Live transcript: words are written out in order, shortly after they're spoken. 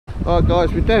Alright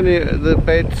guys, we're down here at the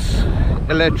B.E.R.C.C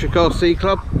Electric RC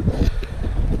Club.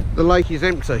 The lake is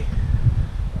empty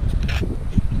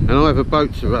and I have a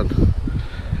boat to run.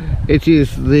 It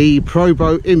is the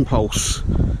Proboat Impulse.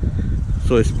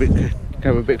 So it's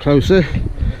come a bit closer.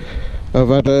 I've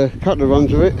had a couple of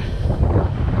runs of it.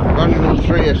 Running on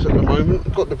 3S at the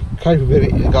moment. Got the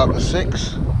capability to go up to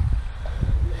 6.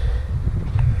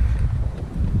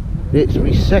 It's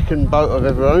my second boat I've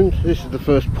ever owned. This is the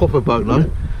first proper boat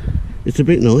though. It's a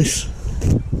bit nice.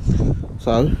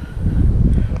 So,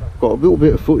 got a little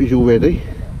bit of footage already.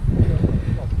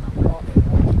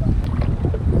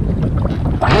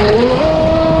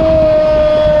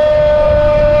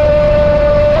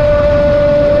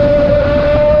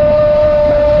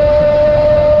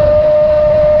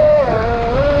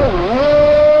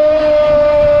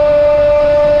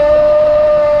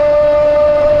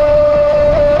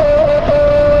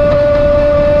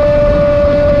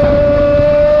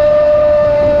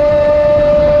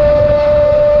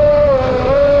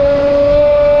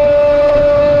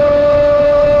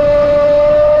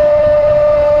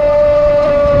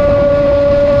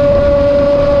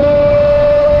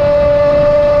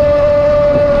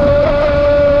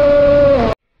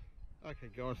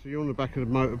 So you're on the back of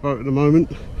the motorboat at the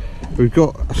moment. We've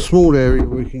got a small area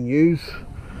we can use,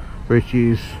 which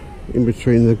is in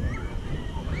between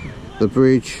the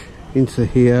bridge into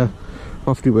here,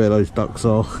 roughly where those ducks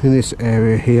are, in this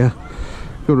area here.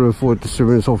 Got to avoid the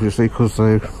swimmers obviously because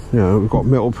they, we've got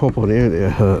metal prop on here and it'll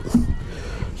hurt.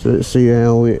 So let's see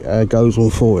how it goes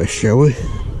on 4S, shall we?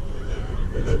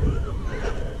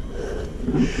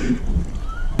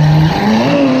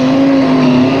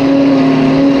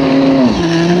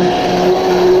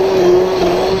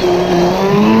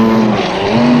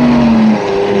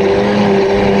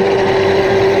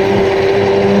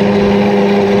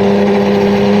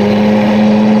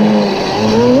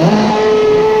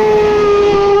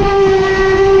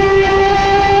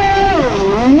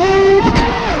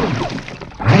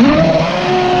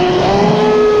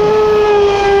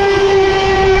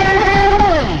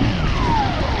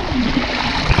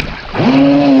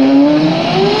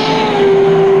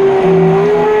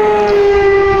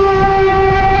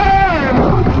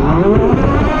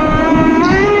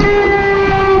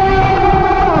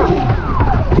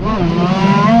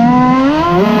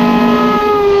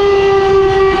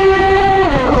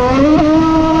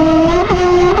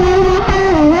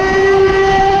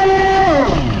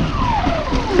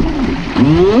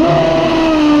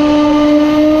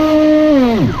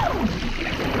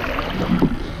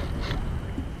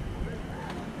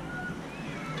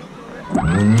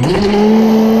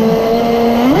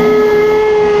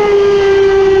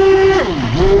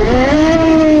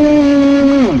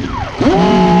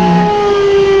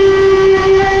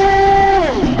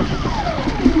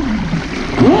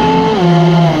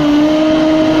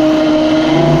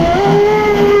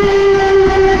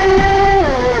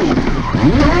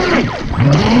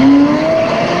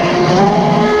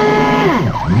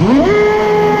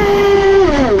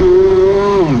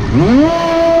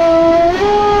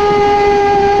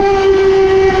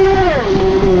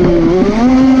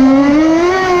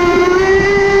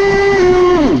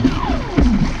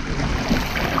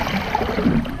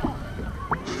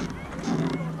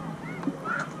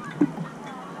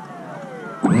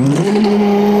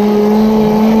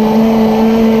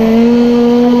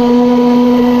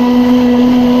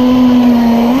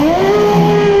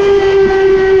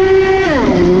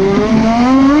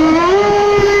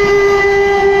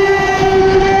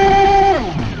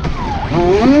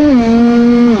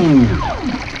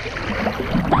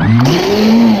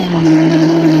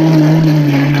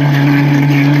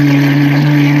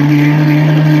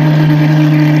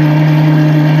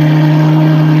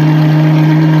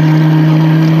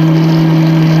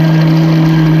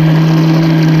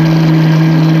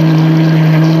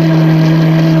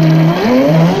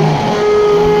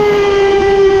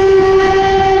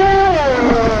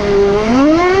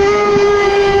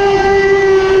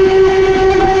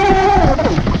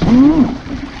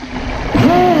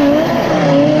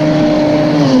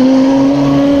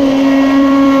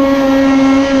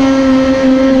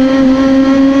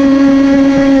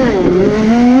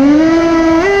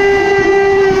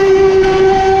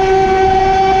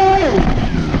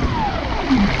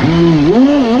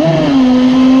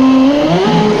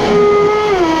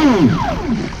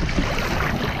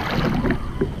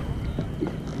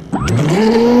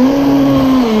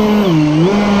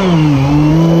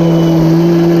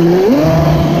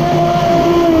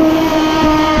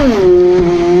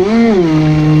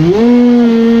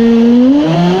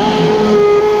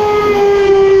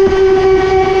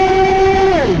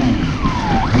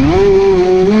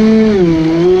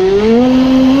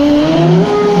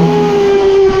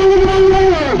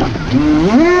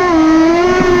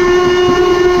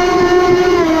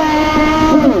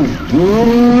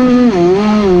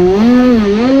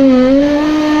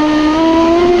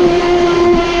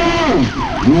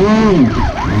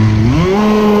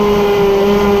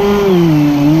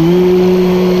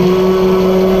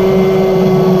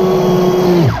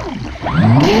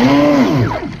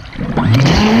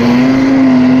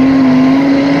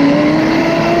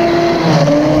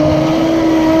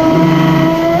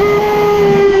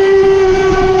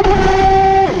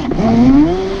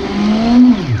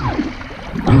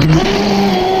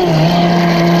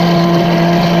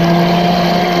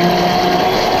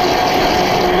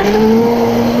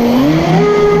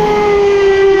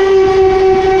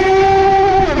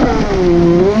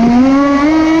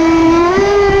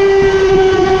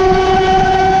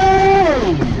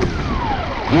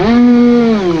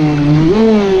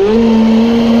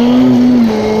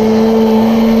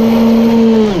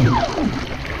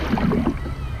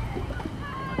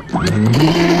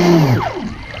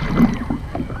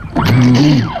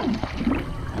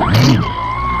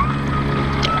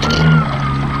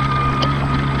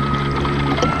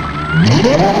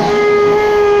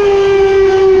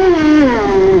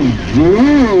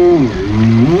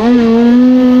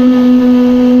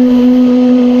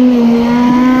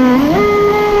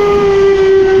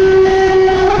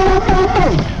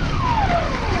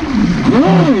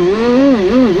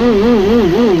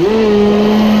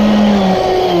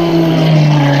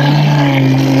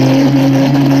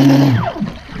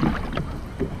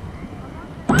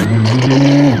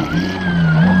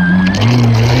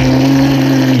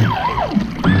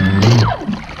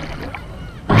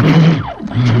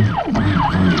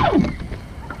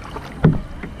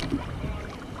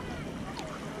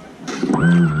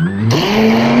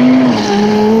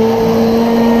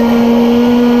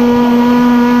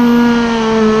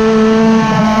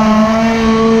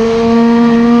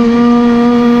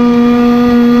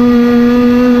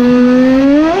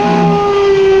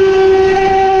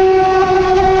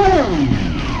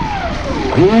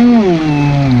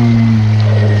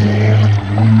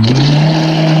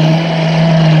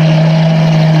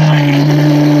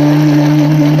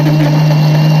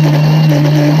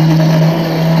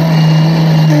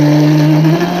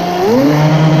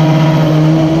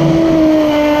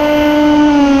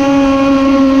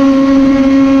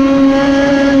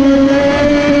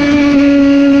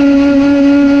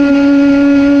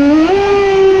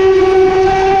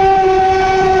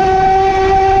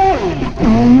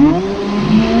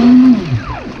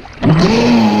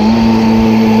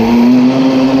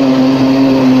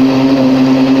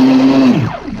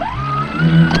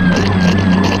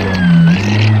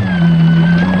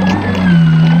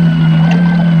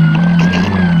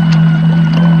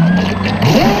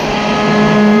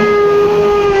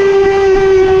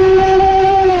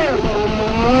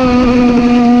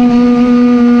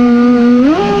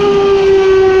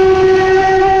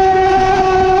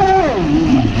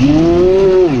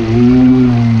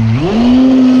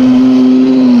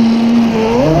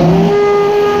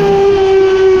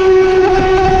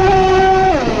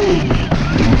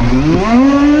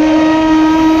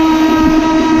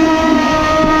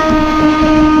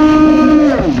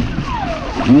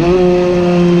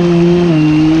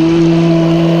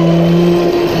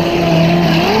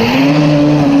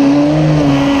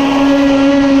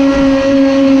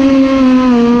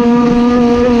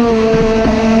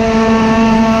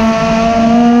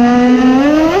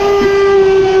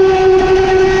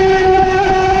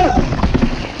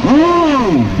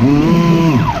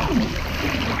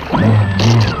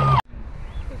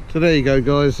 So there you go,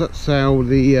 guys, that's how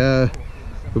the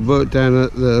boat down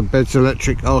at the B.E.R.C.C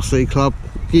Electric RC Club.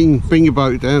 You can bring your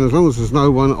boat down as long as there's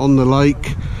no one on the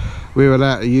lake. We're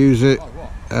allowed to use it.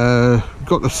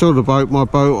 Got the sort of boat, my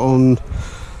boat, on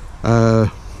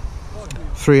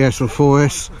 3S and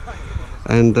 4S,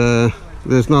 and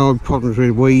there's no problems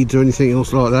with weeds or anything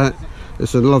else like that.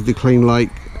 It's a lovely clean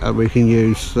lake we can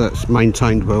use, that's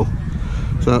maintained well.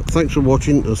 So thanks for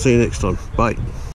watching, I'll see you next time, bye.